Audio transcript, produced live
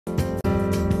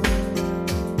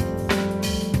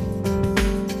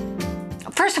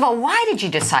first of all, why did you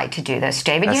decide to do this,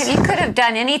 David? You could have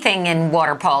done anything in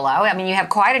water polo. I mean, you have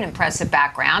quite an impressive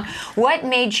background. What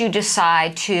made you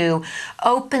decide to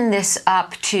open this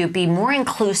up to be more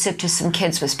inclusive to some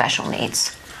kids with special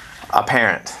needs? A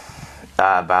parent.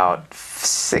 About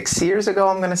 6 years ago,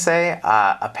 I'm going to say,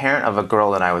 a parent of a girl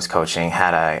that I was coaching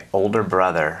had an older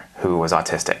brother who was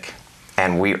autistic.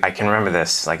 And I can remember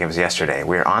this like it was yesterday.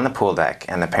 We were on the pool deck,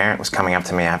 and the parent was coming up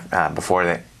to me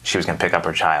before she was going to pick up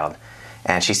her child.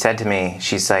 And she said to me,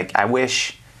 she's like, I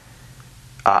wish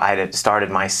I had started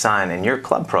my son in your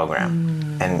club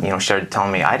program. And, she started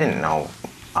telling me, I didn't know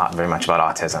very much about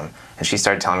autism. And she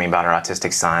started telling me about her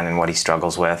autistic son and what he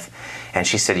struggles with. And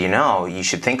she said, you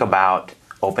should think about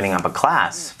opening up a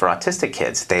class for autistic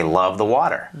kids. They love the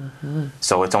water.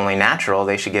 So it's only natural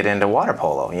they should get into water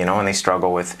polo, and they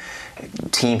struggle with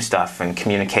team stuff and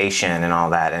communication and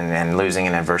all that, and losing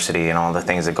in adversity and all the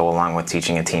things that go along with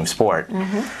teaching a team sport.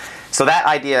 So that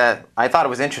idea, I thought it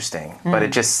was interesting, but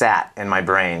it just sat in my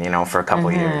brain, for a couple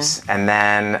of years. And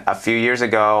then a few years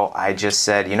ago, I just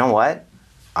said, you know what?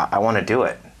 I want to do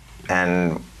it.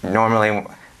 And normally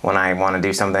when I want to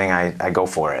do something, I go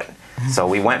for it. So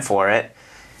we went for it,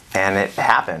 and it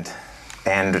happened.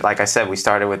 And like I said, we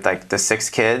started with like the 6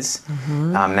 kids.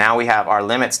 Now we have our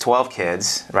limit's 12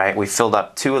 kids, right? We filled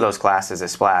up 2 of those classes at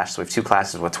Splash. So we have 2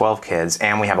 classes with 12 kids,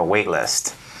 and we have a wait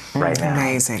list right now.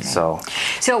 Amazing. So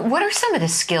what are some of the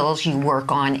skills you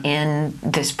work on in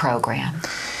this program?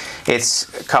 It's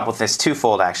it's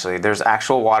twofold actually. There's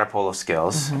actual water polo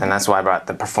skills, and that's why I brought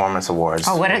the performance awards.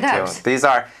 Oh, what are those? These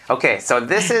are so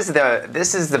this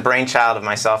is the brainchild of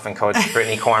myself and Coach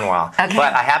Brittany Cornwell. Okay.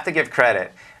 But I have to give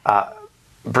credit.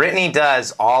 Brittany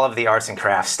does all of the arts and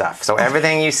crafts stuff. So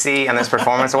everything you see in this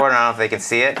performance award, I don't know if they can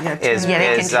see it, is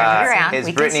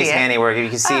Brittany's handiwork. You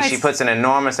can see she puts an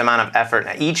enormous amount of effort.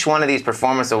 Each one of these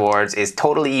performance awards is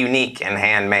totally unique and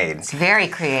handmade. It's very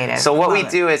creative. So what we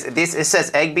do is, it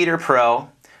says Egg Beater Pro.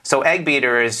 So egg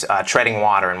beater is treading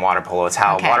water in water polo. It's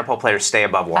how water polo players stay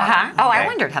above water. Oh, I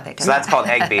wondered how they did that. So that's called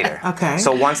egg beater.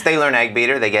 So once they learn egg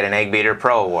beater, they get an Egg Beater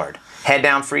Pro award. Head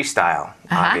down freestyle,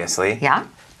 obviously. Yeah.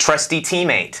 Trusty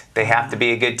teammate. They have to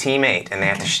be a good teammate, and they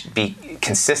have to be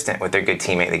consistent with their good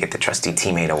teammate. They get the Trusty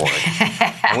Teammate Award.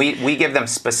 And we give them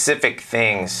specific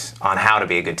things on how to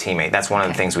be a good teammate. That's one of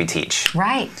the things we teach.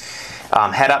 Right.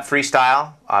 Head up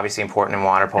freestyle, obviously important in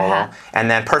water polo. And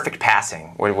then perfect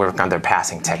passing. We work on their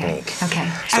passing technique.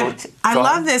 So I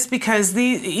love this because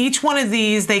each one of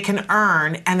these they can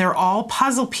earn, and they're all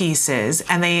puzzle pieces,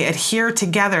 and they adhere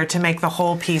together to make the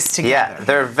whole piece together. Yeah,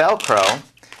 they're Velcro.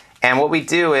 And what we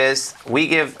do is we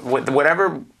give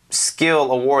whatever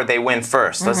skill award they win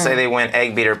first. Let's say they win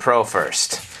Egg Beater Pro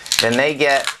first. Then they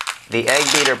get the Egg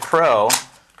Beater Pro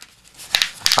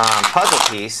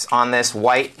puzzle piece on this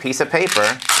white piece of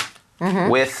paper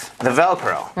with the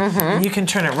Velcro. You can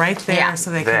turn it right there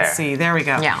so they can see. There we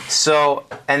go. Yeah. So,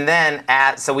 and then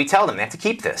so we tell them they have to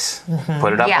keep this.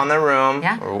 Put it up on their room.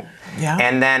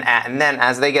 And then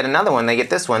as they get another one, they get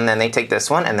this one, then they take this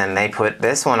one, and then they put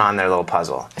this one on their little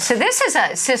puzzle. So this is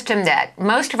a system that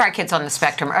most of our kids on the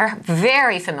spectrum are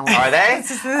very familiar with. Are they?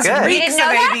 Good. You didn't know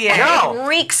that? No.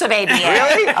 Reeks of ABA.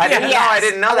 Really? I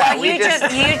didn't know that. Well, you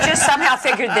just somehow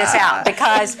figured this out,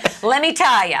 because let me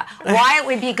tell you, Wyatt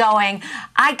would be going,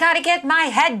 I got to get my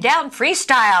head down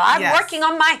freestyle. I'm working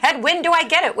on my head. When do I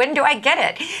get it? When do I get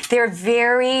it? They're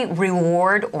very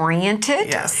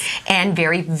reward-oriented and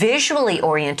very visually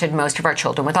oriented, most of our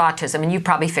children with autism, and you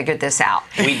probably figured this out.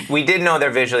 We did know they're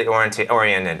visually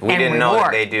oriented. We didn't know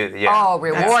that they do. Oh,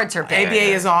 rewards are big. ABA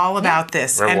is all about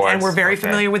this, and we're very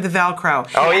familiar with the Velcro.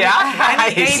 Oh yeah,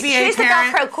 I'm an ABA She's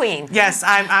parent. the Velcro queen. Yes,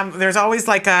 there's always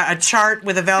like a chart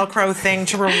with a Velcro thing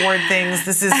to reward things.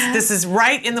 This is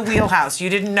right in the wheelhouse. You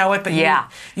didn't know it, but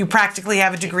you practically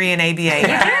have a degree in ABA. You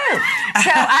do. So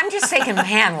I'm just thinking,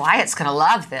 man, Wyatt's going to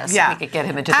love this. Yeah. We could get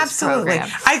him into this program.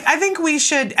 I think we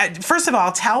should, first of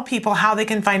all, tell people how they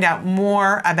can find out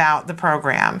more about the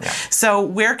program. So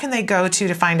where can they go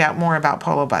to find out more about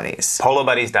Polo Buddies?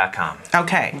 PoloBuddies.com.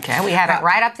 Okay, we have it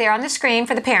right up there on the screen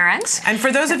for the parents. And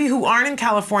for those of you who aren't in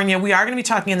California, we are going to be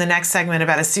talking in the next segment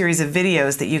about a series of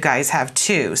videos that you guys have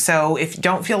too. So if you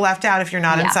don't feel left out if you're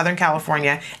not in Southern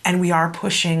California, and we are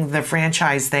pushing the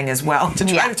franchise thing as well to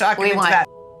try to talk into that.